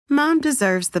Mom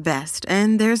deserves the best,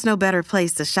 and there's no better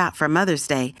place to shop for Mother's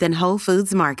Day than Whole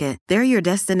Foods Market. They're your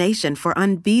destination for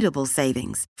unbeatable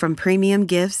savings, from premium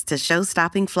gifts to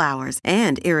show-stopping flowers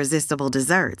and irresistible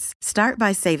desserts. Start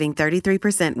by saving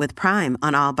 33% with Prime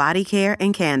on all body care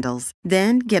and candles.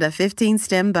 Then get a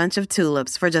 15-stem bunch of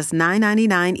tulips for just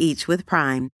 $9.99 each with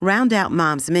Prime. Round out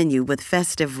Mom's menu with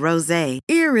festive rosé,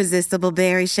 irresistible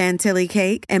berry chantilly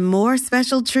cake, and more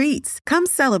special treats. Come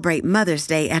celebrate Mother's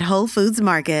Day at Whole Foods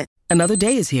Market. Another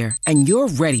day is here, and you're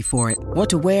ready for it. What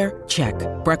to wear? Check.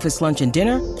 Breakfast, lunch, and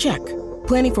dinner? Check.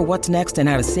 Planning for what's next and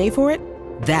how to save for it?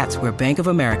 That's where Bank of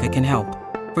America can help.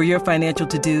 For your financial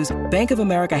to-dos, Bank of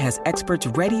America has experts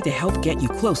ready to help get you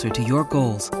closer to your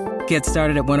goals. Get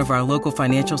started at one of our local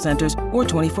financial centers or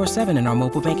 24/7 in our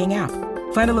mobile banking app.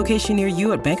 Find a location near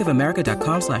you at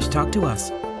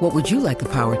bankofamerica.com/talktous. What would you like the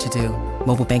power to do?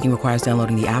 Mobile banking requires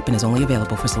downloading the app and is only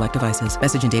available for select devices.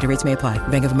 Message and data rates may apply.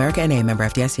 Bank of America N.A., member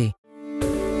FDIC.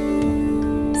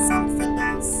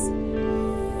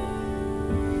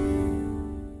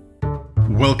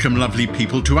 Welcome, lovely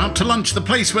people, to Out to Lunch, the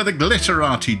place where the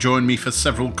glitterati join me for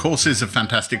several courses of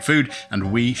fantastic food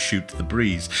and we shoot the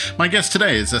breeze. My guest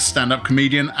today is a stand-up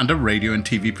comedian and a radio and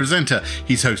TV presenter.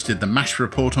 He's hosted the MASH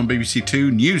Report on BBC Two,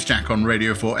 Newsjack on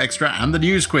Radio 4 Extra and the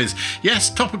News Quiz.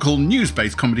 Yes, topical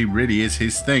news-based comedy really is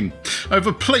his thing.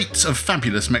 Over plates of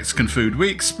fabulous Mexican food, we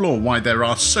explore why there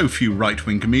are so few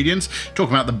right-wing comedians,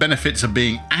 talk about the benefits of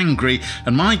being angry,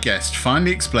 and my guest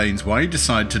finally explains why he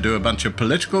decided to do a bunch of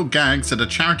political gags at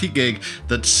a charity gig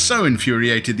that so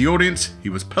infuriated the audience he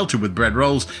was pelted with bread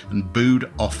rolls and booed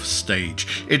off stage.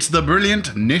 It's the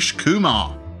brilliant Nish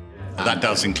Kumar. That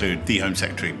does include the Home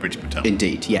Secretary, Bridget Patel.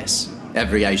 Indeed, yes.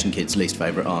 Every Asian kid's least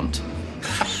favourite aunt.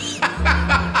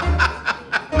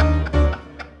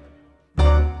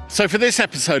 So for this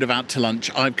episode of Out to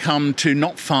Lunch, I've come to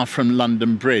not far from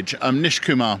London Bridge. Nish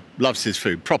Kumar loves his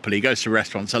food properly. He goes to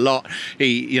restaurants a lot.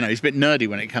 He's a bit nerdy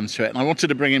when it comes to it. And I wanted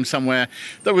to bring him somewhere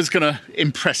that was going to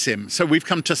impress him. So we've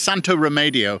come to Santo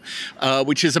Remedio,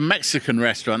 which is a Mexican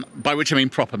restaurant, by which I mean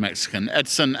proper Mexican.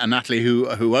 Edson and Natalie,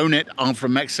 who own it, are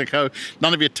from Mexico.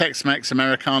 None of your Tex-Mex,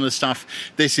 Americana stuff.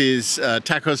 This is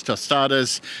tacos,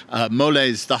 tostadas,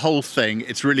 moles, the whole thing.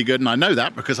 It's really good. And I know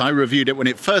that because I reviewed it when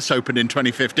it first opened in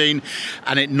 2015.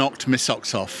 And it knocked my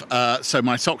socks off. So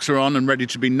my socks are on and ready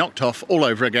to be knocked off all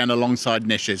over again alongside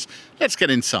Nish's. Let's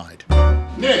get inside.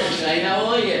 Nish! Hey, how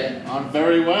are you? I'm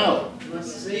very well.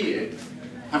 Nice to see you.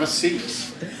 Have a seat.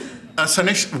 So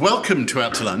Nish, welcome to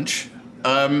Out to Lunch.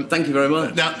 Thank you very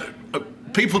much. Now,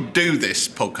 people do this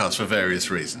podcast for various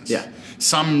reasons. Yeah.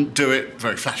 Some do it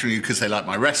very flatteringly because they like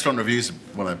my restaurant reviews,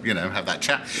 want to, have that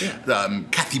chat. Yeah.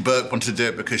 Kathy Burke wanted to do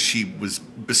it because she was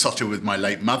besotted with my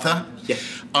late mother. Yeah.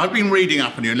 I've been reading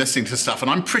up on you and listening to stuff,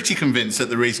 and I'm pretty convinced that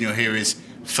the reason you're here is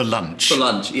for lunch. For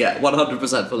lunch, yeah,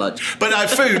 100% for lunch. But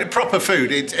food, proper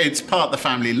food, it's part of the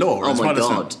family law. Oh as my well,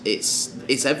 God,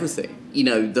 it's everything.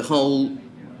 The whole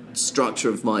structure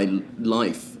of my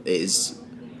life is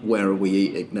where are we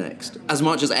eating next? As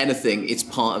much as anything, it's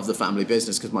part of the family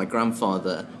business because my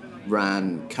grandfather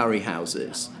ran curry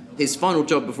houses. His final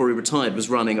job before he retired was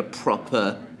running a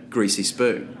proper greasy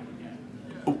spoon.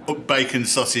 Bacon,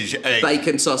 sausage, egg.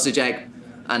 Bacon, sausage, egg.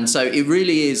 And so it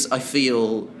really is, I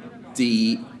feel,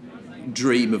 the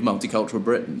dream of multicultural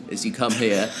Britain is you come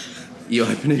here, you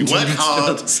open into you work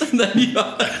hard, and then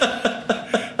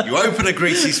you open a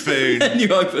greasy spoon. And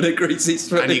you open a greasy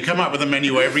spoon. And you come up with a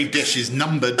menu where every dish is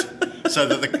numbered so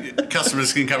that the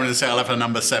customers can come in and say, I'll have a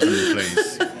number 7,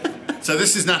 please. So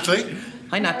this is Natalie.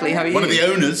 Hi, Natalie, how are you? One of the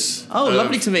owners. Oh,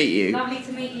 lovely to meet you. Lovely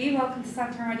to meet you. Welcome to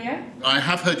Santa Radio. I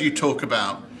have heard you talk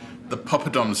about the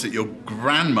poppadoms that your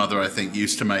grandmother, I think,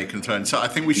 used to make and throw in. So I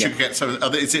think we should get some.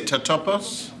 Is it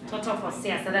totopos? Totopos,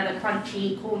 yeah. So they're the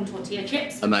crunchy corn tortilla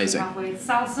chips. Amazing. We have with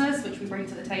salsas, which we bring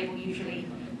to the table usually,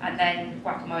 and then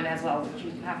guacamole as well, which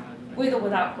you can have with or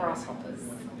without grasshoppers.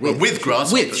 With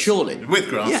grasshoppers? With, surely. With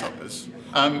grasshoppers.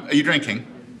 Yeah. Are you drinking?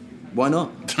 Why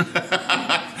not?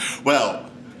 Well...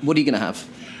 What are you going to have?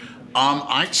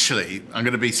 Actually, I'm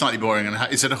going to be slightly boring.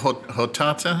 Is it a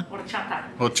horchata?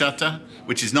 Horchata. Horchata,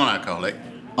 which is non-alcoholic.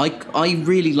 I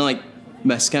really like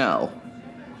mezcal,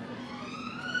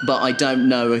 but I don't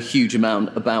know a huge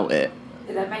amount about it.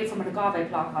 They're made from an agave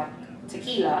plant, like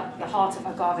tequila. The heart of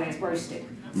agave is roasted,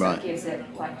 so it gives it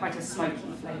quite a smoky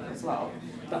flavour as well.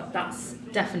 But that's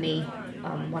definitely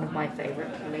one of my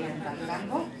favourite, Chilean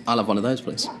Mango. I'll have one of those,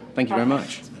 please. Thank you very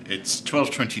much. It's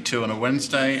 12:22 on a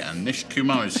Wednesday, and Nish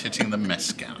Kumar is hitting the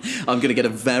mezcal. I'm going to get a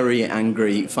very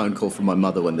angry phone call from my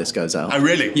mother when this goes out. Oh,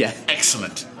 really? Yeah.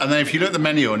 Excellent. And then if you look at the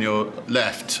menu on your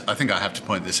left, I think I have to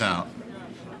point this out,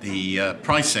 the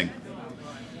pricing.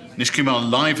 Nish Kumar,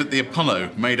 live at the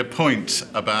Apollo, made a point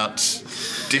about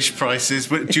dish prices.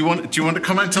 Do you want to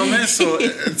comment on this? Or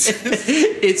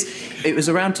It was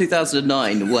around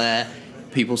 2009 where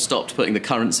people stopped putting the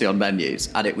currency on menus,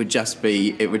 and it would just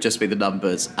be the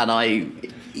numbers. And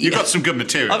you got some good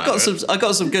material. I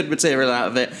got some good material out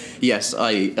of it. Yes,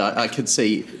 I could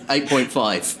see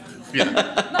 8.5.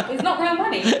 Yeah. It's not real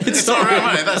money. It's not real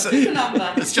money. It's a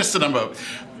number. It's just a number.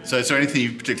 So is there anything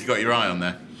you've particularly got your eye on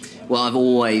there? Well, I've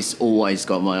always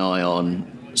got my eye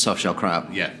on soft shell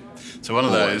crab. Yeah. So one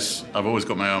of those, I've always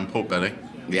got my eye on pork belly.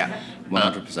 Yeah,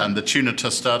 100%. And the tuna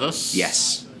tostadas.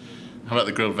 Yes. How about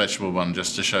the grilled vegetable one,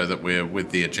 just to show that we're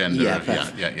with the agenda?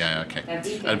 Yeah, okay.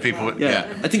 And people,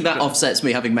 yeah. I think that offsets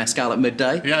me having mezcal at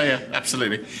midday. Yeah,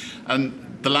 absolutely.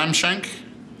 And the lamb shank?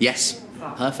 Yes.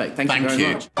 Perfect. Thank you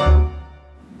very much.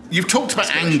 You've talked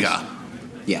about anger.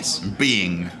 Yes.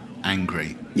 Being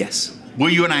angry. Yes. Were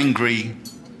you an angry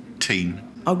teen?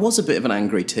 I was a bit of an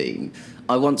angry teen.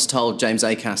 I once told James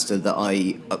Acaster that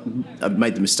I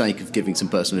made the mistake of giving some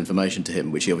personal information to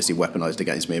him, which he obviously weaponised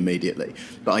against me immediately.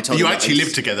 But I told him actually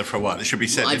lived together for a while, it should be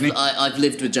said, didn't you? I've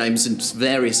lived with James on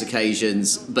various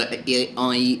occasions, but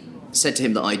I said to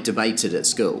him that I debated at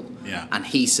school. Yeah. And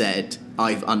he said,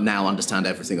 I now understand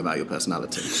everything about your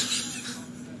personality.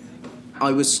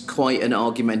 I was quite an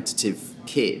argumentative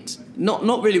kid. Not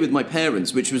really with my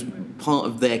parents, which was part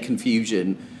of their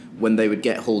confusion when they would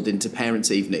get hauled into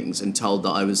parents' evenings and told that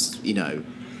I was,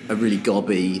 a really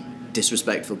gobby,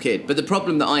 disrespectful kid. But the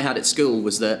problem that I had at school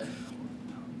was that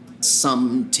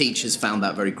some teachers found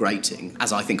that very grating,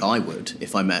 as I think I would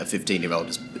if I met a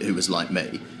 15-year-old who was like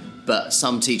me. But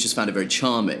some teachers found it very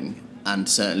charming and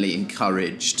certainly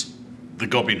encouraged... The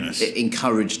gobbiness. It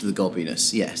encouraged the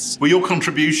gobbiness, yes. Were your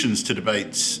contributions to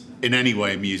debates in any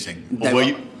way amusing?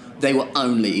 They were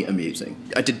only amusing.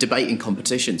 I did debating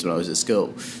competitions when I was at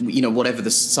school. Whatever the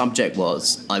subject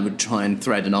was, I would try and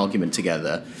thread an argument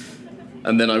together,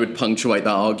 and then I would punctuate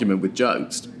that argument with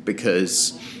jokes,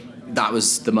 because that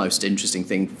was the most interesting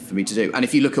thing for me to do. And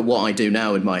if you look at what I do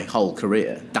now in my whole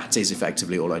career, that is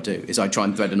effectively all I do, is I try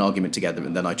and thread an argument together,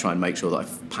 and then I try and make sure that I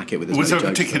pack it with as many jokes. Was there a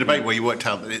jokes particular debate where you worked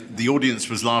out that the audience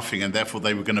was laughing and therefore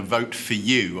they were going to vote for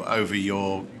you over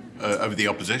the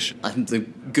opposition? I think the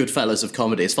Goodfellas of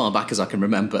comedy, as far back as I can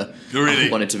remember. Really? I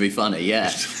wanted to be funny, yeah.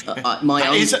 Is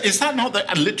that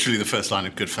not literally the first line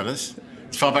of Goodfellas?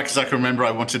 As far back as I can remember,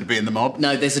 I wanted to be in the mob.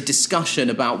 No, there's a discussion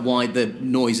about why the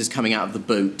noise is coming out of the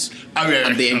boot. Oh, yeah.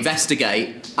 And they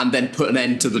investigate and then put an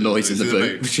end to the noise in the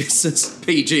boot, which is as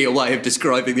PG a way of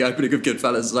describing the opening of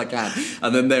Goodfellas as I can.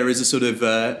 And then there is a sort of...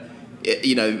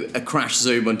 a crash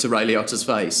zoom onto Ray Liotta's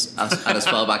face. And as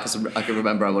far back as I can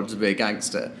remember, I wanted to be a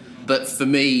gangster. But for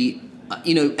me,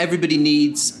 everybody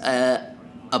needs a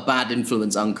bad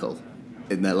influence uncle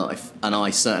in their life, and I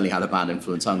certainly had a bad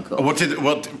influence uncle. What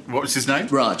was his name?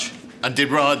 Raj. And did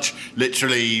Raj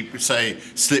literally say,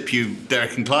 slip you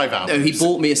Derek and Clive albums? No, he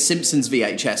bought me a Simpsons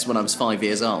VHS when I was 5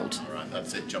 years old. Right,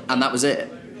 that's it. And that was it.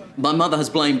 My mother has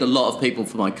blamed a lot of people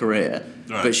for my career,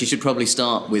 right, but she should probably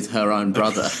start with her own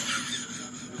brother.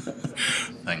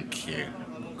 Thank you.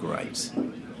 Great.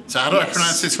 So how do I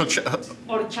pronounce this?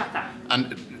 Horchata.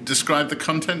 And describe the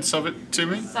contents of it to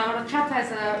me? So horchata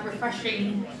is a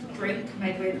refreshing drink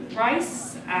made with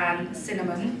rice and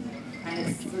cinnamon, and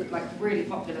it's like really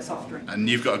popular soft drink. And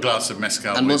you've got a glass of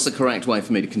mezcal. And what's the correct way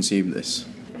for me to consume this?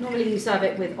 Normally you serve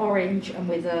it with orange and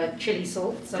with chili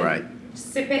salt. So right.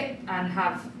 Sip it and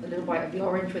have a little bite of the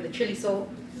orange with the chili salt,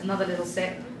 another little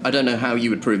sip. I don't know how you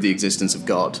would prove the existence of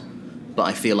God, but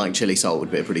I feel like chili salt would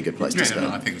be a pretty good place to start. No,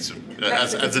 I think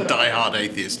as a die-hard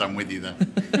atheist, I'm with you there.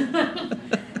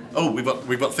 Oh,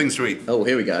 we've got things to eat. Oh,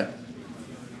 here we go.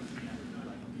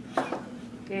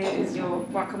 Here is your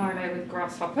guacamole with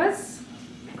grasshoppers.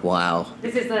 Wow.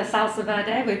 This is the salsa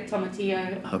verde with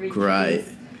tomatillo. Oh, great.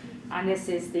 Cheese. And this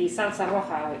is the salsa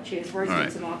roja, which is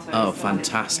roasted tomatoes. Oh,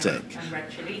 fantastic. And red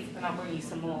chili. And I'll bring you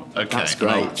some more. Okay, that's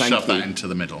great. I'll shove that into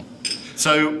the middle.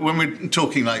 So when we're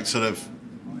talking like sort of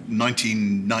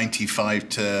 1995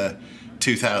 to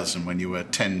 2000, when you were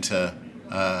 10 to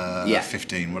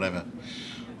 15, whatever,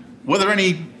 were there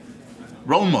any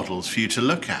role models for you to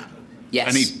look at?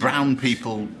 Yes. Any brown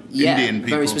people, yeah, Indian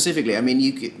people? Very specifically. I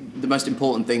mean, the most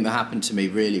important thing that happened to me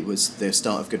really was the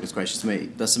start of Goodness Gracious Me.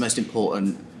 That's the most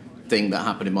important thing that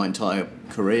happened in my entire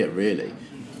career, really.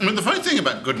 I mean, the funny thing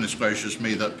about Goodness Gracious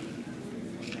Me that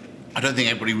I don't think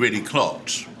everybody really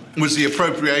clocked was the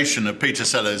appropriation of Peter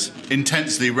Sellers'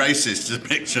 intensely racist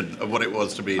depiction of what it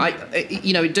was to be.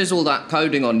 It does all that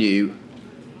coding on you,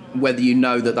 whether you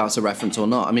know that that's a reference or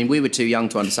not. I mean, we were too young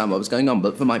to understand what was going on,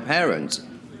 but for my parents,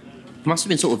 it must have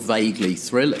been sort of vaguely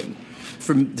thrilling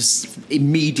from this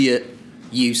immediate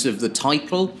use of the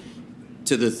title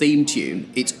to the theme tune,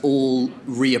 it's all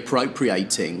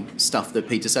reappropriating stuff that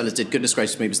Peter Sellers did. Goodness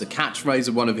Gracious Me was the catchphrase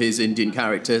of one of his Indian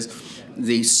characters.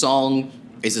 The song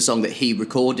is a song that he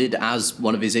recorded as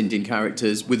one of his Indian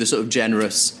characters with a sort of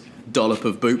generous dollop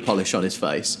of boot polish on his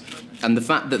face. And the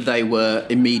fact that they were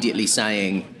immediately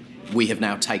saying, we have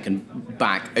now taken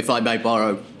back, if I may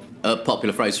borrow a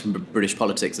popular phrase from British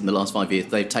politics in the last 5 years,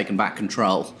 they've taken back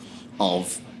control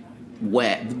of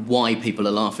why people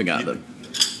are laughing at them.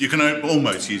 You can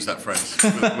almost use that phrase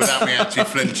without me actually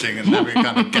flinching and having a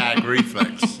kind of gag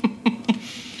reflex.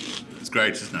 It's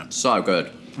great, isn't it? So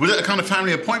good. Was it a kind of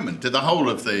family appointment? Did the whole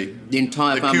of the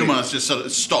entire family... Kumars just sort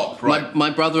of stop, right? My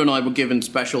brother and I were given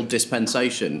special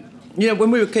dispensation. You know,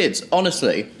 when we were kids,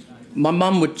 honestly, my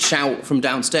mum would shout from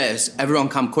downstairs, everyone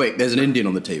come quick, there's an Indian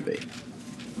on the TV.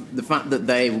 The fact that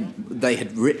they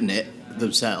had written it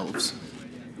themselves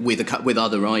with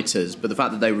other writers, but the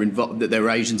fact that there were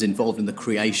Asians involved in the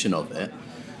creation of it,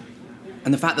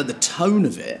 and the fact that the tone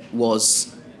of it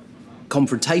was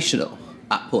confrontational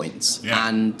at points,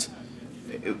 and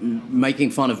making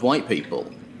fun of white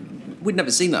people. We'd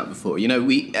never seen that before. You know,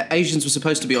 Asians were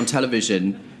supposed to be on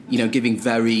television, you know, giving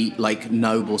very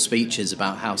noble speeches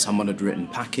about how someone had written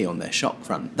Paki on their shop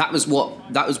front. That was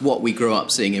what we grew up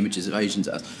seeing images of Asians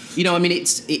as. You know, I mean,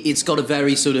 it's got a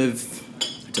very sort of,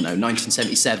 I don't know,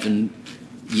 1977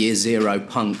 year zero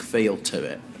punk feel to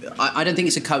it. I don't think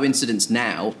it's a coincidence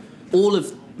now. All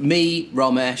of me,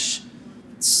 Ramesh,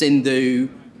 Sindhu,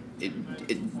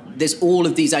 there's all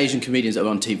of these Asian comedians that are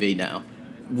on TV now.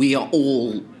 We are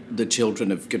all the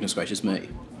children of Goodness Gracious Me.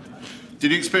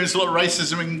 Did you experience a lot of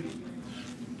racism in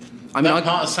that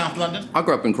part of South London? I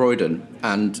grew up in Croydon,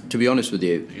 and to be honest with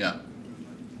you,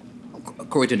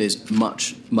 Croydon is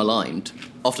much maligned,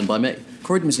 often by me.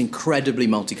 Croydon is an incredibly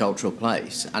multicultural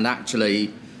place, and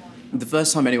actually, the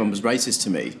first time anyone was racist to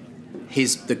me,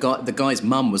 the guy's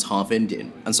mum was half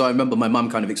Indian, and so I remember my mum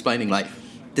kind of explaining, like,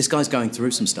 this guy's going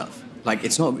through some stuff. Like,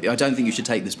 it's not. I don't think you should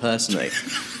take this personally.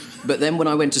 But then when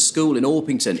I went to school in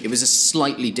Orpington, it was a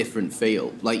slightly different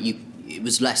feel. Like, it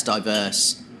was less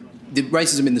diverse. The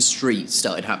racism in the streets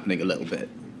started happening a little bit.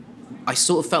 I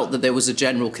sort of felt that there was a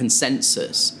general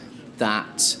consensus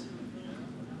that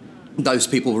those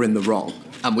people were in the wrong,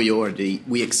 and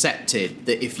we accepted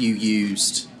that if you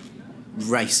used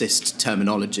racist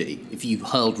terminology, if you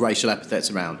hurled racial epithets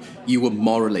around, you were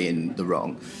morally in the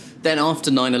wrong. Then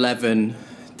after 9/11,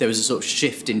 there was a sort of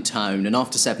shift in tone, and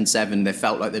after 7/7, there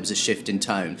felt like there was a shift in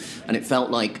tone, and it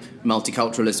felt like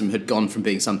multiculturalism had gone from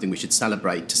being something we should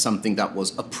celebrate to something that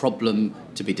was a problem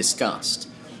to be discussed.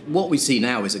 What we see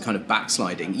now is a kind of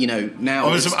backsliding. You know, now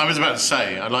I was about to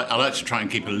say I like to try and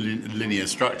keep a linear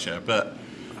structure, but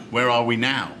where are we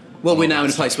now? Well, we're now in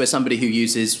a place where somebody who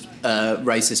uses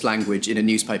racist language in a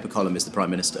newspaper column is the Prime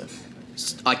Minister.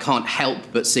 I can't help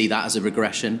but see that as a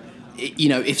regression. You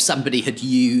know, if somebody had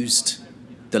used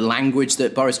the language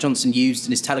that Boris Johnson used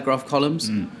in his Telegraph columns,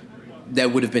 there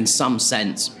would have been some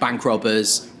sense. Bank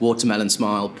robbers, watermelon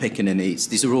smile, pickaninnies.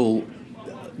 This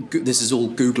is all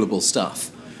Googleable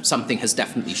stuff. Something has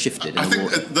definitely shifted. I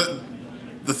think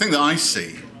the thing that I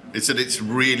see is that it's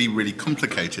really, really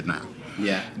complicated now.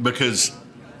 Yeah. Because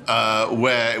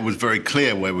where it was very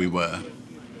clear where we were,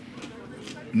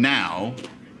 now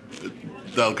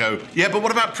they'll go, yeah, but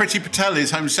what about Priti Patel,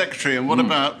 his Home Secretary, and what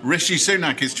about Rishi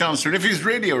Sunak, his Chancellor? And if he was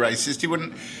really a racist, he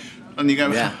wouldn't... And you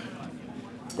go... Yeah.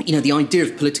 You know, the idea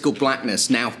of political blackness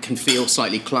now can feel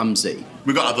slightly clumsy.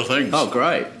 We've got other things. Oh,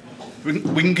 great.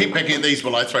 We can keep picking at these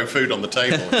while I throw food on the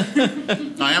table.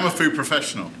 I am a food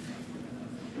professional.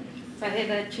 So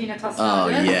here are the tuna tostadas. Oh,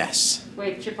 yes.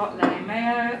 With chipotle and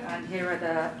mayo, and here are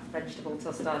the vegetable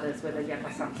tostadas with a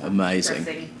yucca santa. Amazing.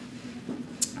 Dressing.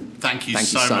 Thank you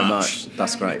so much.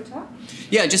 That's great.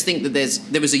 Yeah, I just think that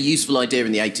there was a useful idea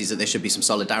in the 80s that there should be some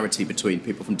solidarity between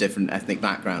people from different ethnic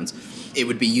backgrounds. It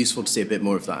would be useful to see a bit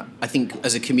more of that. I think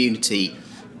as a community,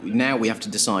 now we have to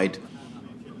decide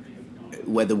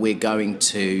whether we're going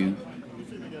to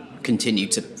continue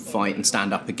to fight and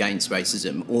stand up against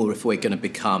racism, or if we're going to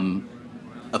become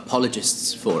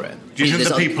apologists for it. Do you think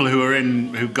the people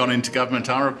who've gone into government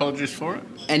are apologists for it?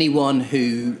 Anyone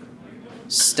who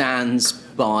stands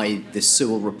by the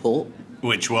Sewell report,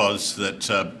 which was that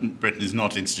Britain is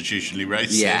not institutionally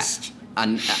racist,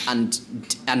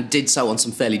 and did so on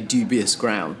some fairly dubious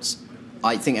grounds.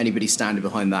 I think anybody standing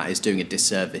behind that is doing a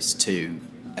disservice to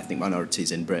ethnic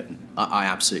minorities in Britain. I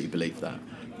absolutely believe that.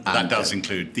 That does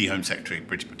include the Home Secretary,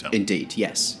 Priti Patel. Indeed,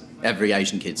 yes. Every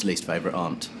Asian kid's least favourite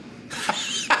aunt.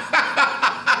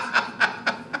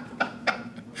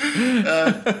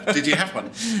 Did you have one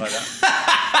like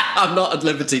that? I'm not at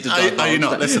liberty to divulge. Are you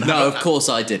not? Listen, no, of course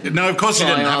I didn't. No, of course you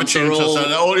didn't. Have a tune.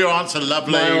 All your aunts are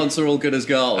lovely. My aunts are all good as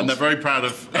gold. And they're very proud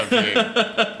of you.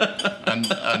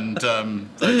 and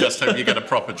they just hope you get a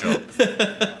proper job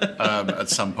at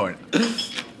some point.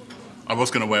 I was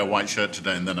going to wear a white shirt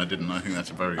today, and then I didn't. I think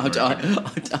that's a very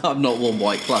I've not worn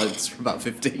white clothes for about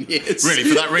 15 years. Really,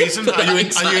 for that reason? Are you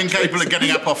incapable of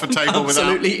getting up off a table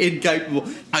Absolutely incapable.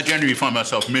 I generally find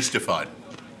myself mystified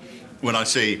when I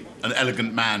see an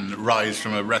elegant man rise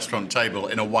from a restaurant table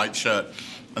in a white shirt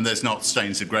and there's not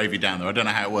stains of gravy down there. I don't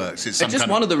know how it works. It's just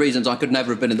one of the reasons I could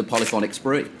never have been in the polyphonic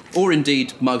spree, or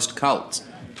indeed most cults.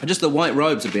 Just the white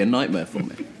robes would be a nightmare for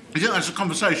me. You think that's a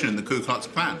conversation in the Ku Klux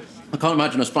Klan? I can't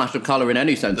imagine a splash of colour in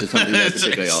any sense is something they're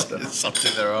particularly after. It's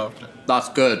something they're after. That's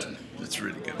good. It's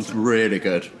really good. It's really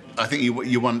good. I think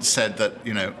you once said that,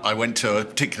 I went to a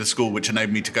particular school which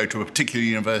enabled me to go to a particular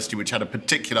university which had a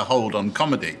particular hold on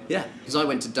comedy. Yeah, because I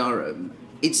went to Durham.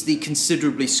 It's the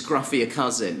considerably scruffier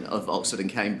cousin of Oxford and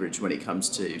Cambridge when it comes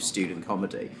to student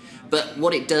comedy. But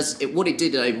what it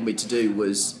did enable me to do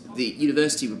was the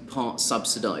university would part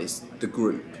subsidise the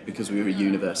group because we were a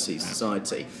university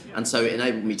society, and so it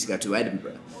enabled me to go to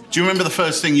Edinburgh. Do you remember the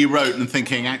first thing you wrote and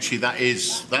thinking, actually,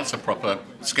 that's a proper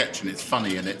sketch and it's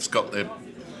funny and it's got the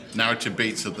narrative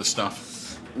beats of the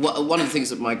stuff? One of the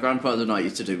things that my grandfather and I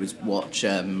used to do was watch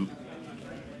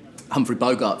Humphrey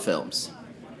Bogart films,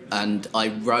 and I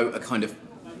wrote a kind of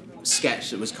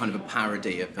sketch that was kind of a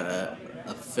parody of a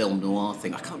film noir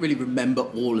thing. I can't really remember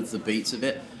all of the beats of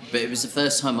it, but it was the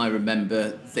first time I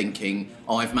remember thinking,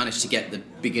 I've managed to get the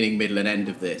beginning, middle and end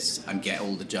of this and get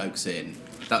all the jokes in.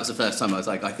 That was the first time I was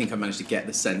like, I think I managed to get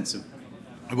the sense of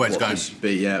where it's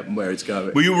going. Where it's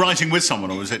going. Were you writing with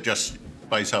someone or was it just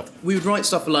by yourself? We would write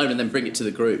stuff alone and then bring it to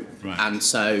the group. Right. And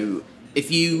so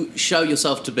if you show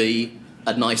yourself to be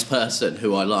a nice person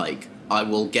who I like, I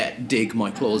will dig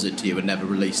my claws into you and never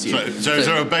release you. So is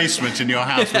there a basement in your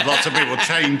house with lots of people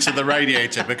chained to the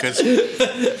radiator? Because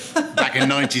back in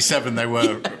 '97 they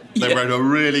wrote a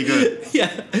really good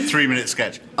 3-minute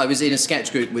sketch. I was in a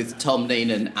sketch group with Tom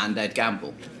Neenan and Ed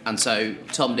Gamble. And so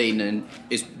Tom Neenan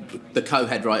is the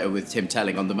co-head writer with Tim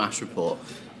Telling on The MASH Report.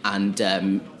 And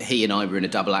he and I were in a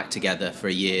double act together for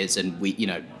years, and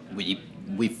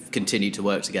we've continued to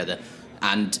work together.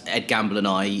 And Ed Gamble and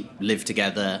I lived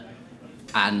together,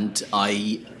 and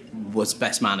I was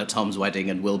best man at Tom's wedding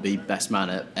and will be best man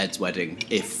at Ed's wedding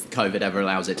if COVID ever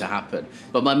allows it to happen.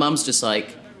 But my mum's just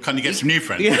like... Can you get some new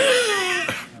friends?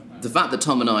 The fact that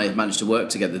Tom and I have managed to work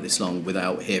together this long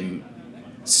without him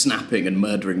snapping and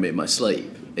murdering me in my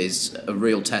sleep is a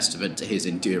real testament to his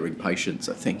enduring patience,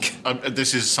 I think.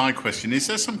 This is a side question. Is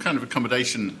there some kind of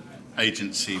accommodation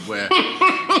agency where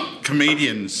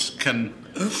comedians can...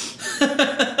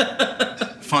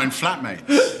 find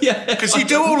flatmates? Yeah. Because you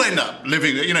do all end up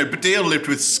living... Badil lived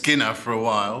with Skinner for a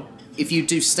while. If you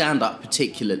do stand-up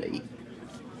particularly,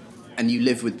 and you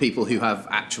live with people who have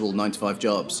actual 9-to-5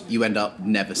 jobs, you end up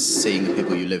never seeing the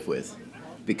people you live with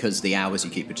because the hours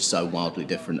you keep are just so wildly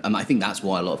different. And I think that's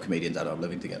why a lot of comedians end up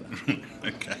living together.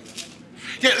 Okay.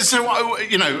 Yeah, so,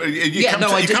 you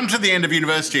come to the end of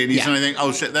university and you suddenly think,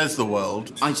 oh, shit, there's the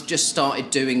world. I just started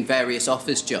doing various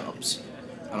office jobs.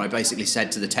 And I basically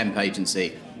said to the temp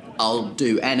agency, I'll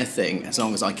do anything as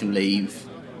long as I can leave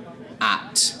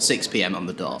at 6 p.m. on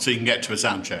the dot. So you can get to a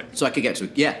sound check? So I could get to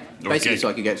basically so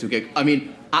I could get to a gig. I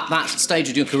mean, at that stage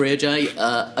of your career, Jay,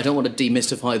 I don't want to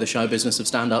demystify the show business of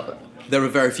stand-up. There are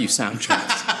very few sound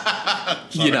checks.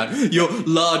 You're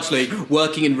largely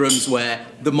working in rooms where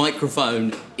the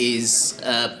microphone is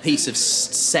a piece of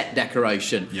set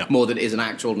decoration more than it is an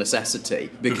actual necessity.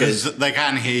 Because they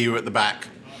can hear you at the back.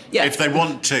 Yeah. If they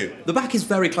want to. The back is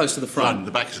very close to the front.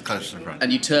 The back is close to the front.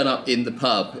 And you turn up in the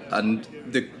pub, and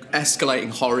the escalating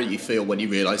horror you feel when you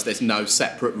realise there's no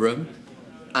separate room,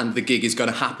 and the gig is going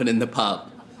to happen in the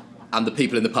pub, and the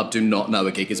people in the pub do not know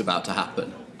a gig is about to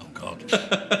happen. Oh, God.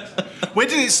 Where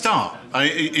did it start?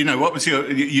 What was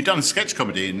you'd done sketch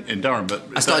comedy in Durham, but...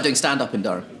 I started doing stand-up in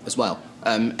Durham as well.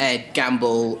 Ed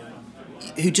Gamble,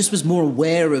 who just was more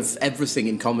aware of everything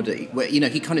in comedy, where,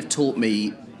 he kind of taught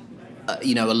me...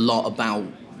 a lot about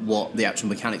what the actual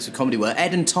mechanics of comedy were.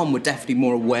 Ed and Tom were definitely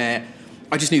more aware.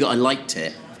 I just knew that I liked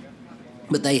it,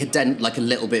 but they had done like a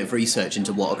little bit of research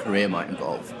into what a career might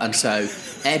involve. And so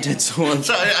Ed had sort of...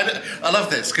 So I love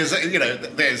this, because,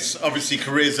 there's obviously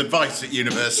careers advice at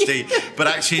university, but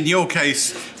actually in your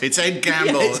case, it's Ed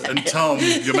Gamble and Tom,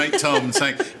 your mate Tom,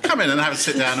 saying, come in and have a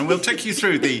sit down and we'll take you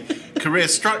through the career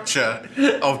structure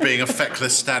of being a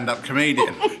feckless stand-up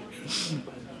comedian.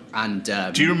 And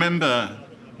do you remember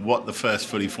what the first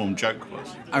fully formed joke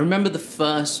was? I remember the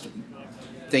first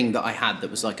thing that I had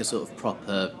that was like a sort of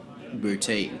proper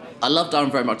routine. I love Durham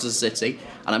very much as a city,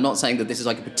 and I'm not saying that this is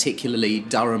like a particularly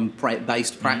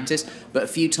Durham-based practice, but a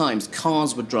few times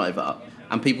cars would drive up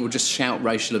and people would just shout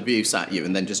racial abuse at you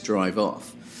and then just drive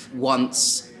off.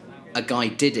 Once a guy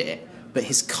did it, but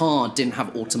his car didn't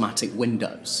have automatic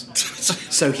windows.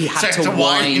 So he had to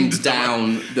wind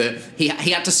down he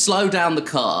had to slow down the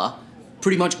car,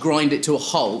 pretty much grind it to a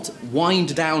halt,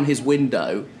 wind down his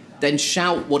window, then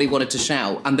shout what he wanted to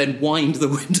shout, and then wind the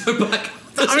window back.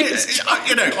 I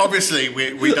mean, obviously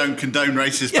we don't condone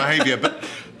racist behaviour, but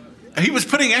he was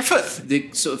putting effort.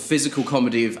 The sort of physical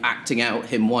comedy of acting out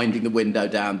him winding the window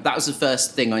down, that was the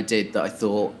first thing I did that I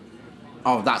thought,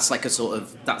 oh, that's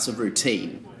a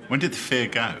routine. When did the fear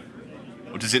go?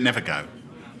 Or does it never go?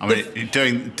 I mean,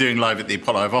 doing live at the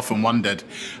Apollo, I've often wondered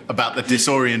about the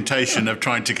disorientation of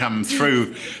trying to come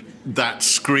through that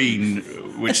screen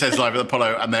which says live at the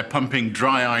Apollo, and they're pumping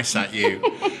dry ice at you,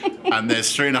 and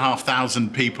there's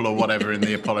 3,500 people or whatever in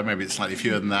the Apollo, maybe it's slightly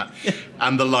fewer than that,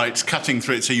 and the lights cutting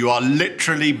through it, so you are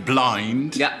literally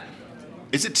blind. Yeah.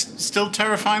 Is it still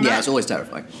terrifying? Yeah, it's always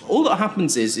terrifying. All that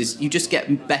happens is you just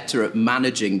get better at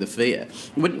managing the fear.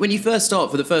 When you first start,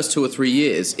 for the first 2 or 3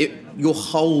 years, your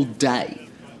whole day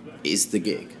is the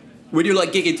gig. When you're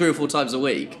like gigging 3 or 4 times a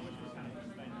week,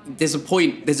 there's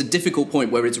a difficult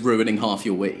point where it's ruining half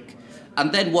your week.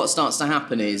 And then what starts to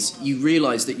happen is you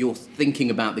realise that you're thinking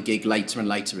about the gig later and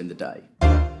later in the day.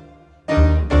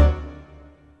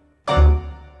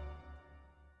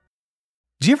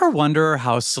 Do you ever wonder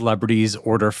how celebrities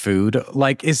order food?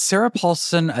 Like, is Sarah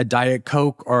Paulson a Diet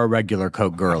Coke or a regular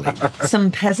Coke girlie?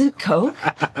 Some peasant Coke?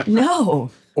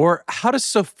 No. Or how does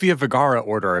Sofia Vergara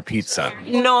order a pizza?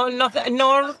 No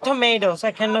tomatoes.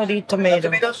 I cannot eat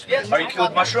tomatoes. Yes. Are you cool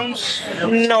with mushrooms?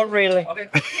 Not really. Okay.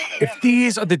 If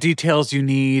these are the details you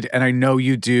need, and I know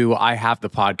you do, I have the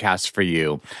podcast for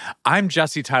you. I'm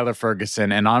Jesse Tyler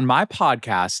Ferguson, and on my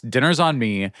podcast, Dinners on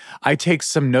Me, I take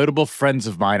some notable friends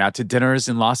of mine out to dinners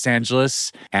in Los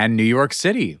Angeles and New York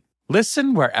City.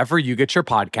 Listen wherever you get your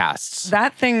podcasts.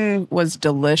 That thing was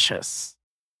delicious.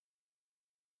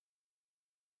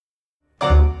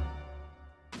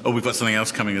 Oh, we've got something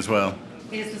else coming as well.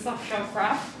 Here's the soft shell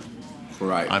crab.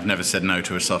 Right. I've never said no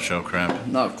to a soft shell crab.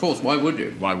 No, of course. Why would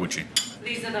you? Why would you?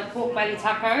 These are the pork belly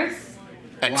tacos.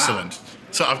 Excellent. Wow.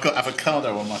 So I've got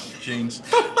avocado on my jeans.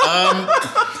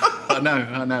 I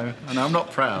know. I'm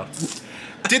not proud.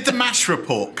 Did the MASH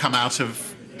report come out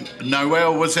of nowhere,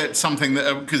 or was it something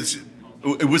that... Because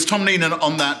was Tom Neenan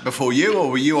on that before you,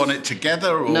 or were you on it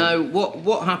together? Or? No,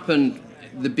 what happened...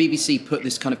 The BBC put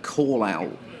this kind of call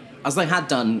out, as they had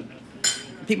done.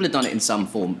 People had done it in some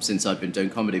form since I'd been doing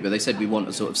comedy, but they said we want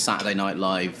a sort of Saturday Night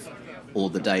Live or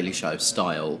The Daily Show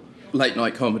style late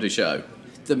night comedy show.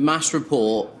 The MASH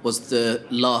report was the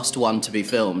last one to be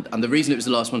filmed, and the reason it was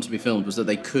the last one to be filmed was that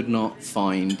they could not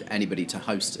find anybody to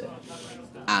host it.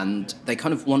 And they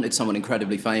kind of wanted someone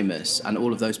incredibly famous, and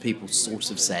all of those people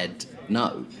sort of said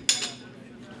no.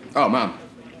 Oh man,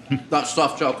 that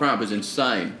stuffed shell crab is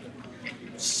insane.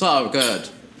 So good.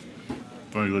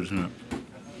 Very good, isn't it?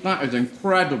 That is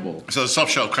incredible. So the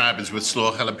soft shell crab is with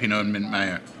slaw, jalapeno and mint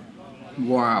mayo.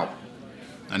 Wow.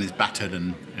 And is battered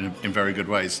in very good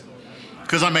ways.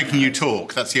 Because I'm making you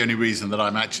talk, that's the only reason that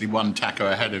I'm actually one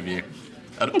taco ahead of you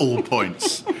at all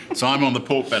points. So I'm on the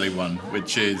pork belly one,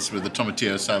 which is with the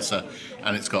tomatillo salsa,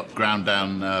 and it's got ground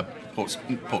down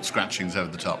pork scratchings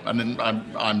over the top. And then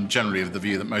I'm generally of the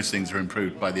view that most things are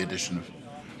improved by the addition of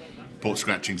pork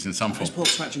scratchings in some form. There's pork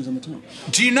scratchings on the top.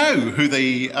 Do you know who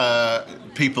the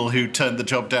people who turned the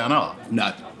job down are?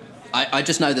 No. I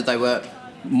just know that they were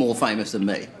more famous than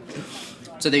me.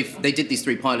 So they did these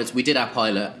 3 pilots. We did our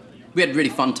pilot. We had a really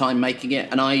fun time making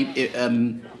it.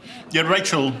 And You had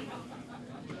Rachel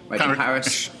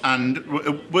Paris. And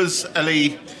was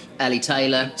Ellie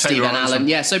Taylor, Steve and Allen.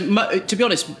 Yeah, so to be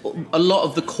honest, a lot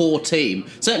of the core team,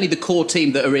 certainly the core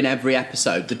team that are in every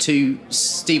episode, the 2,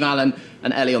 Steve Allen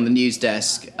and Ellie on the news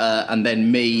desk, and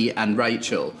then me and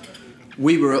Rachel,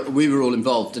 we were all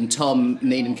involved, and Tom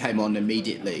Neenan came on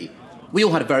immediately. We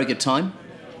all had a very good time,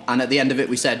 and at the end of it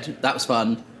we said, that was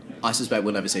fun, I suspect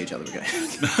we'll never see each other again.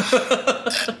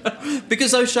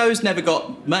 Because those shows never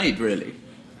got made, really.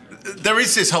 There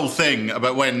is this whole thing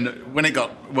about when it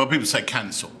got, well, people say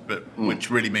cancelled, but which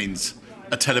really means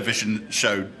a television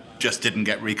show just didn't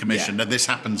get recommissioned, and this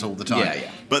happens all the time.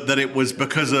 Yeah. But that it was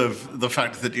because of the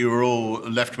fact that you were all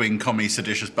left-wing, commie,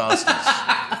 seditious bastards.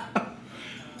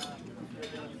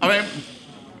 I mean,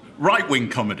 right-wing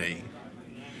comedy.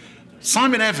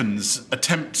 Simon Evans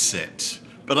attempts it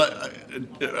But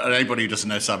anybody who doesn't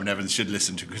know Simon Evans should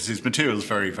listen to, because his material is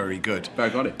very, very good. Very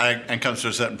funny. And comes to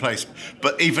a certain place.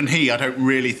 But even he, I don't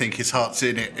really think his heart's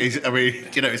in it.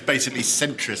 It's basically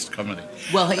centrist comedy.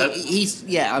 Well, he's,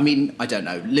 I mean, I don't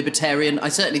know, libertarian. I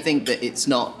certainly think that it's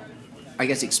not, I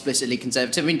guess, explicitly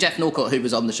conservative. I mean, Jeff Norcott, who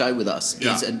was on the show with us,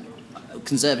 is a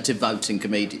conservative voting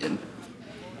comedian.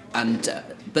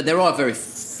 But there are very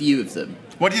few of them.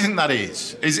 What do you think that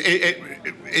is? Is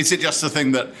it just the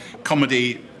thing that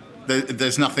comedy,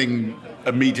 there's nothing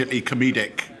immediately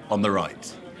comedic on the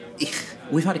right?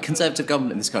 We've had a conservative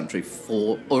government in this country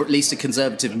or at least a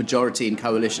conservative majority in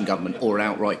coalition government or an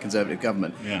outright conservative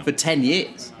government for 10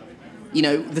 years. You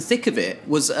know, the thick of it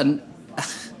was an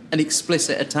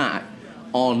explicit attack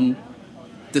on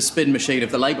the spin machine of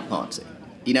the Labour Party.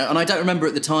 You know, and I don't remember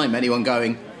at the time anyone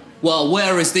going, well,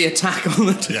 where is the attack on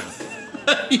the... Yeah.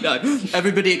 You know,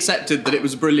 everybody accepted that it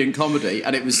was a brilliant comedy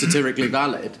and it was satirically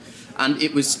valid and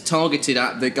it was targeted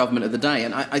at the government of the day.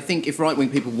 And I think if right-wing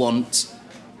people want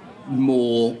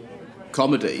more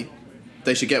comedy,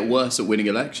 they should get worse at winning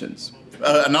elections.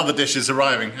 Another dish is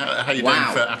arriving. How are you doing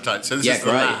for appetite? So this is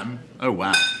the lamb. Oh,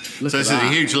 wow. So this is a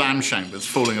huge lamb shank that's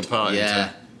falling apart.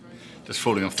 Yeah. Just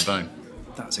falling off the bone.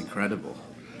 That's incredible.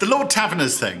 The Lord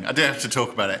Taverner's thing, I do have to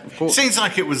talk about it. Of course. Seems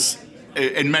like it was,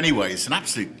 in many ways, an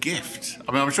absolute gift.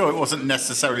 I mean, I'm sure it wasn't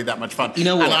necessarily that much fun. You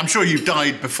know what? And I'm sure you've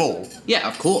died before. Yeah,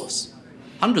 of course.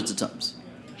 Hundreds of times.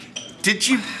 Did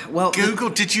you Google?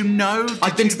 Did you know?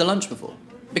 I've been to the lunch before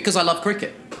because I love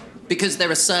cricket. Because there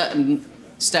are certain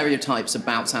stereotypes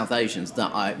about South Asians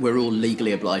that we're all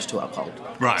legally obliged to uphold.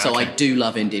 Right. So okay. I do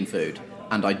love Indian food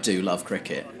and I do love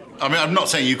cricket. I mean, I'm not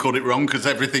saying you called it wrong because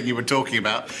everything you were talking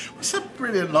about was a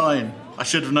brilliant line. I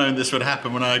should have known this would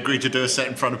happen when I agreed to do a set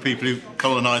in front of people who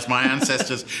colonised my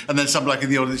ancestors, and then some bloke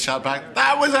in the audience shout back,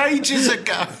 "That was ages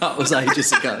ago." That was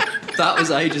ages ago. That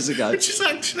was ages ago. Which is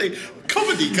actually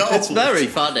comedy gold. It's very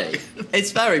funny.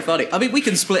 It's very funny. I mean, we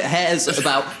can split hairs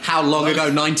about how long ago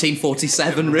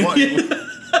 1947 really.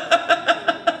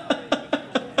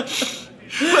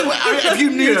 If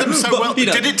you knew them so well,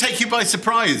 did it take you by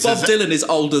surprise? Bob Dylan is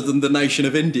older than the nation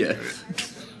of India.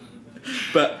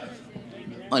 But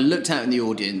I looked out in the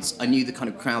audience, I knew the kind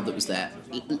of crowd that was there.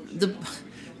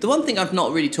 The one thing I've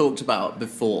not really talked about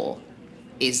before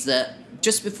is that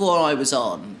just before I was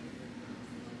on,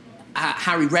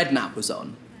 Harry Redknapp was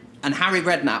on. And Harry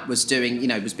Redknapp was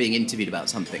was being interviewed about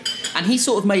something. And he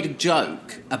sort of made a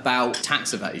joke about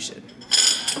tax evasion.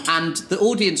 And the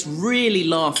audience really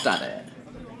laughed at it.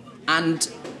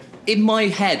 And in my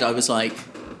head, I was like,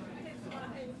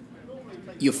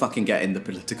 you're fucking getting the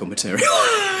political material.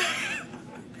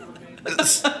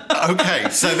 Okay,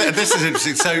 so this is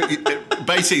interesting. So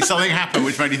basically something happened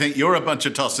which made you think you're a bunch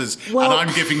of tossers and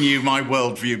I'm giving you my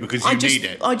worldview because you need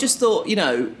it. I just thought,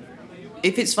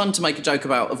 if it's fun to make a joke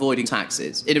about avoiding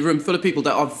taxes in a room full of people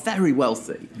that are very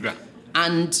wealthy,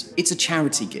 and it's a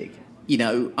charity gig,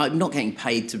 I'm not getting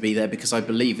paid to be there because I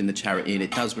believe in the charity and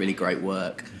it does really great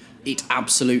work. It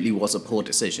absolutely was a poor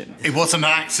decision. It wasn't an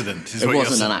accident, It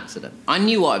wasn't an accident. I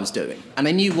knew what I was doing, and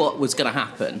I knew what was going to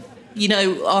happen.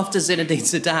 After Zinedine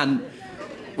Zidane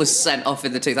was sent off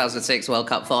in the 2006 World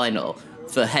Cup final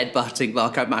for headbutting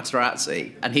Marco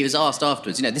Materazzi, and he was asked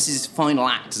afterwards, this is his final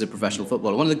act as a professional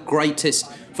footballer, one of the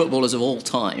greatest footballers of all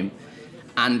time,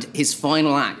 and his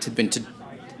final act had been to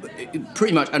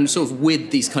pretty much, and sort of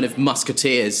with these kind of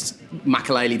musketeers,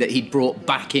 Makelele, that he'd brought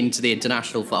back into the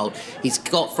international fold, he's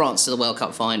got France to the World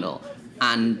Cup final,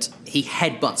 and he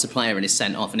headbutts a player and is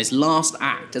sent off. And his last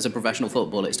act as a professional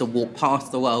footballer is to walk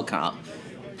past the World Cup,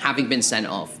 having been sent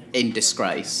off in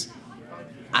disgrace.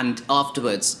 And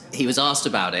afterwards, he was asked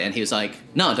about it, and he was like,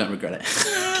 "No, I don't regret it."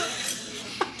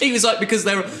 He was like, because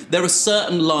there are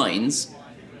certain lines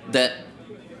that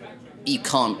you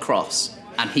can't cross.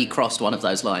 And he crossed one of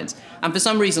those lines. And for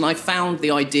some reason, I found the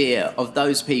idea of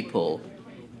those people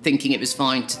thinking it was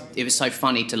so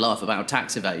funny to laugh about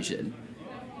tax evasion.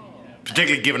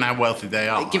 Particularly given how wealthy they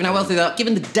are.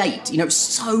 Given the date, it's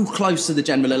so close to the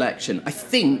general election. I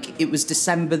think it was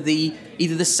December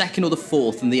either the 2nd or the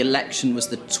 4th, and the election was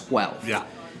the 12th. Yeah.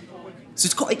 So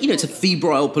it's quite, it's a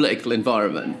febrile political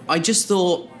environment. I just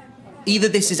thought, either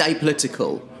this is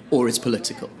apolitical or it's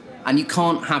political. And you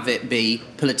can't have it be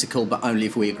political, but only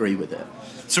if we agree with it.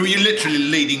 So were you literally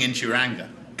leading into your anger,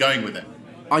 going with it?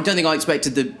 I don't think I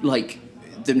expected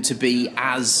them to be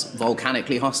as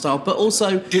volcanically hostile, but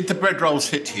also... Did the bread rolls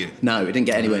hit you? No, it didn't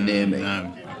get anywhere near me.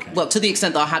 No, okay. Well, to the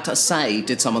extent that I had to say,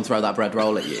 did someone throw that bread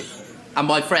roll at you? And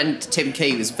my friend Tim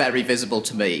Key was very visible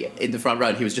to me in the front row,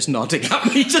 and he was just nodding at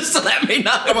me just to let me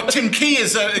know. Oh, well, Tim Key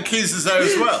is accused as though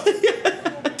as well.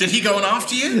 Did he go on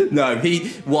after you? No,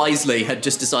 he wisely had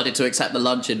just decided to accept the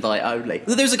lunch invite only.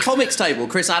 There was a comics table.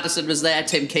 Chris Addison was there,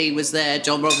 Tim Key was there,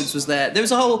 John Robbins was there. There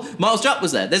was a whole... Miles Jupp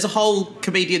was there. There's a whole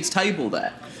comedians table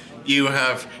there. You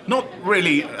have not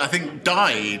really, I think,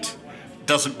 died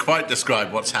doesn't quite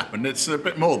describe what's happened. It's a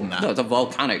bit more than that. No, it's a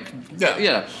volcanic...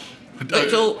 Yeah.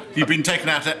 It's all... You've been taken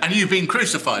out and you've been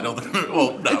crucified.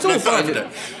 Well, no, it's all fine.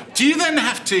 Do you then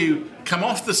have to come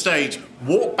off the stage,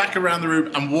 walk back around the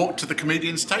room and walk to the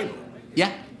comedian's table?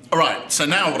 Yeah. All right, so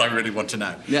now what I really want to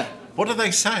know. Yeah. What do they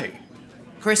say?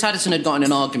 Chris Addison had gotten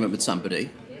an argument with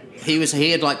somebody.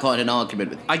 He had like got in an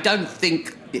argument with... I don't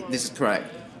think this is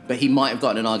correct, but he might have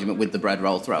gotten an argument with the bread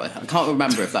roll thrower. I can't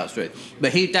remember if that's true.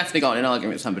 But he definitely got in an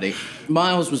argument with somebody.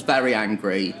 Miles was very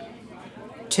angry.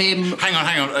 Tim... Hang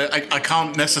on. I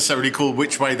can't necessarily call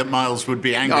which way that Miles would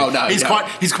be angry. Oh, no. He's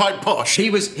quite posh. He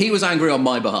was angry on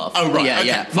my behalf. Oh, right. Yeah, Okay.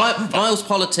 yeah. Miles'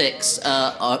 politics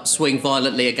swing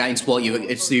violently against what you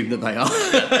assume that they are.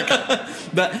 Okay.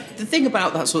 But the thing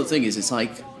about that sort of thing is it's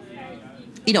like,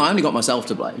 I only got myself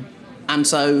to blame. And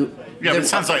so... Yeah, but it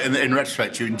sounds like in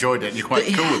retrospect you enjoyed it and you're quite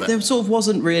cool with it. There sort of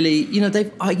wasn't really...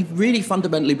 I really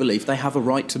fundamentally believe they have a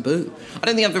right to boo. I don't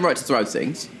think they have the right to throw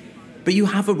things, but you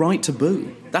have a right to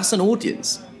boo. That's an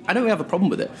audience. I don't have a problem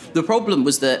with it. The problem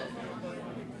was that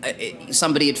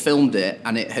somebody had filmed it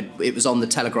and it was on the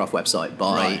Telegraph website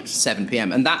by 7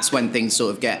 p.m. And that's when things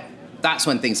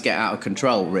get out of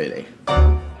control, really.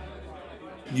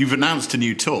 You've announced a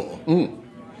new tour. Mm.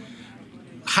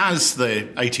 Has the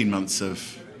 18 months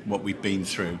of what we've been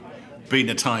through been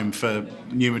a time for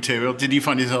new material? Did you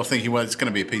find yourself thinking, well, it's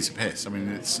going to be a piece of piss? I mean,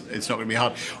 it's not going to be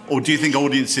hard. Or do you think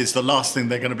audiences, the last thing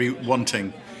they're going to be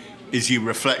wanting is you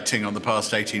reflecting on the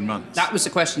past 18 months? That was the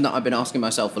question that I've been asking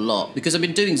myself a lot, because I've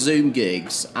been doing Zoom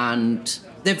gigs and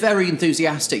they're very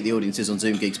enthusiastic, the audiences on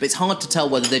Zoom gigs, but it's hard to tell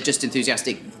whether they're just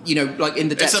enthusiastic, like in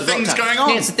the depths of lockdown. It's a thing's going on.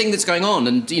 Yeah, it's a thing that's going on,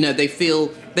 and, they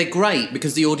feel they're great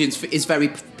because the audience is very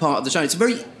part of the show.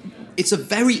 It's a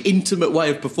very intimate way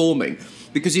of performing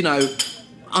because,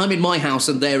 I'm in my house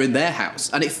and they're in their house,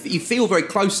 and you feel very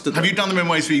close to them. Have you done them in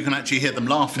ways where you can actually hear them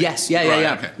laughing? Yes,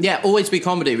 yeah. Okay. Yeah, Always Be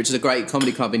Comedy, which is a great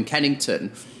comedy club in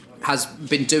Kennington, has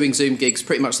been doing Zoom gigs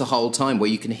pretty much the whole time where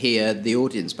you can hear the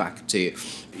audience back to you.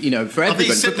 For everybody. Are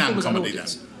these sit-down comedy then?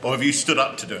 Or have you stood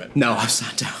up to do it? No, I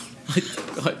sat down.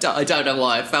 I don't know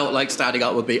why. I felt like standing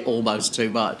up would be almost too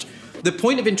much. The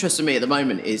point of interest to me at the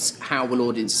moment is how will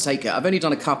audiences take it? I've only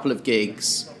done a couple of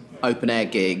gigs, open-air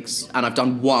gigs, and I've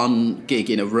done one gig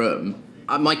in a room.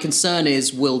 My concern is,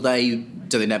 do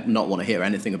they not want to hear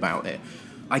anything about it?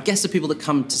 I guess the people that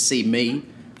come to see me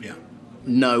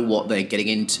know what they're getting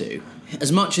into.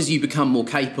 As much as you become more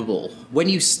capable, when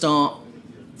you start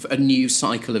a new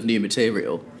cycle of new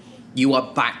material, you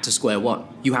are back to square one.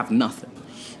 You have nothing.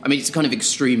 I mean, it's a kind of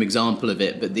extreme example of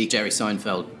it, but the Jerry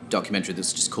Seinfeld documentary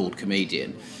that's just called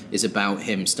Comedian is about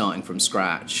him starting from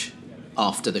scratch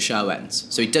after the show ends.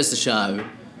 So he does the show,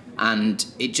 and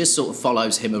it just sort of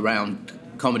follows him around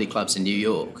comedy clubs in New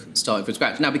York, starting from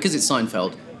scratch. Now, because it's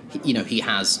Seinfeld, he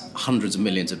has hundreds of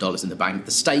millions of dollars in the bank.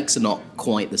 The stakes are not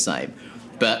quite the same,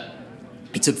 but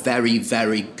it's a very,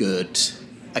 very good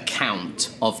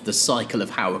account of the cycle of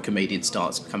how a comedian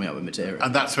starts coming up with material.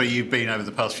 And that's where you've been over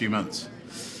the past few months?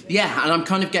 Yeah, and I'm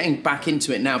kind of getting back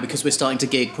into it now because we're starting to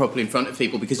gig properly in front of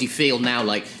people, because you feel now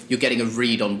like you're getting a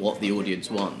read on what the audience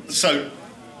wants. So,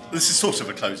 this is sort of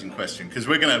a closing question, because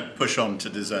we're going to push on to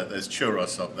dessert. There's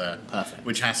churros up there. Perfect.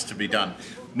 Which has to be done.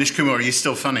 Nish Kumar, are you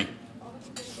still funny?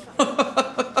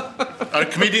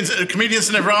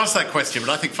 Comedians never ask that question,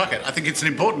 but I think, fuck it, I think it's an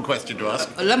important question to ask.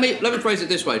 Let me phrase it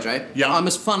this way, Jay. Yeah. I'm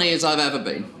as funny as I've ever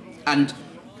been, and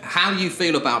how you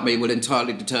feel about me will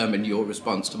entirely determine your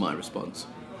response to my response.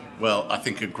 Well, I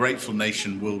think a grateful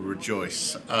nation will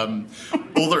rejoice.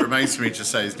 All that remains for me to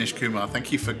say is, Nish Kumar,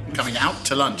 thank you for coming out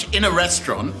to lunch in a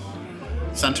restaurant,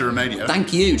 Santa Remedio.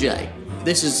 Thank you, Jay.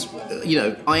 This is,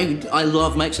 I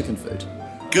love Mexican food.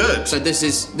 Good. So this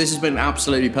has been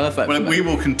absolutely perfect. Well, we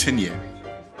will continue.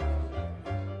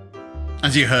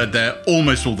 As you heard there,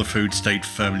 almost all the food stayed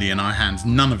firmly in our hands.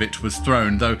 None of it was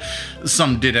thrown, though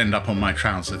some did end up on my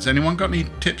trousers. Anyone got any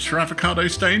tips for avocado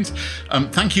stains?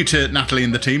 Thank you to Natalie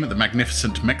and the team at the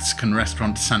magnificent Mexican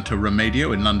restaurant Santa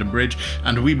Remedio in London Bridge,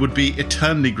 and we would be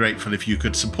eternally grateful if you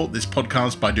could support this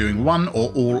podcast by doing one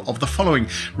or all of the following.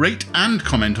 Rate and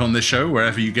comment on this show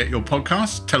wherever you get your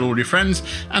podcasts, tell all your friends,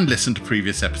 and listen to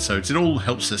previous episodes. It all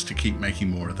helps us to keep making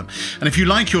more of them. And if you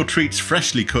like your treats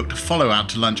freshly cooked, follow Out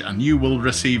to Lunch and you will will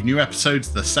receive new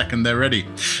episodes the second they're ready.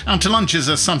 Out to Lunch is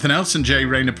a Something Else and Jay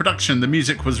Rayner production. The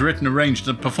music was written, arranged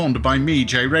and performed by me,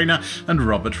 Jay Rayner, and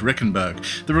Robert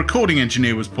Rickenberg. The recording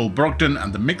engineer was Paul Brogdon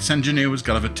and the mix engineer was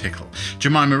Gulliver Tickle.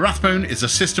 Jemima Rathbone is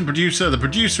assistant producer, the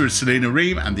producer is Selena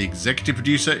Ream, and the executive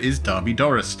producer is Darby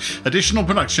Doris. Additional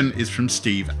production is from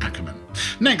Steve Ackerman.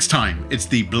 Next time, it's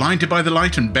the Blinded by the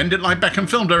Light and Bend It Like Beckham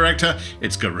film director,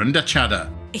 it's Gurunda Chadha.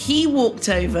 He walked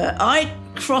over, I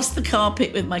crossed the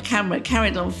carpet with my camera,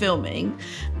 carried on filming,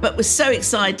 but was so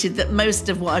excited that most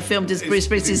of what I filmed is Bruce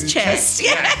Springseen's chest.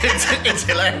 Yeah, it's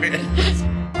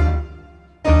hilarious.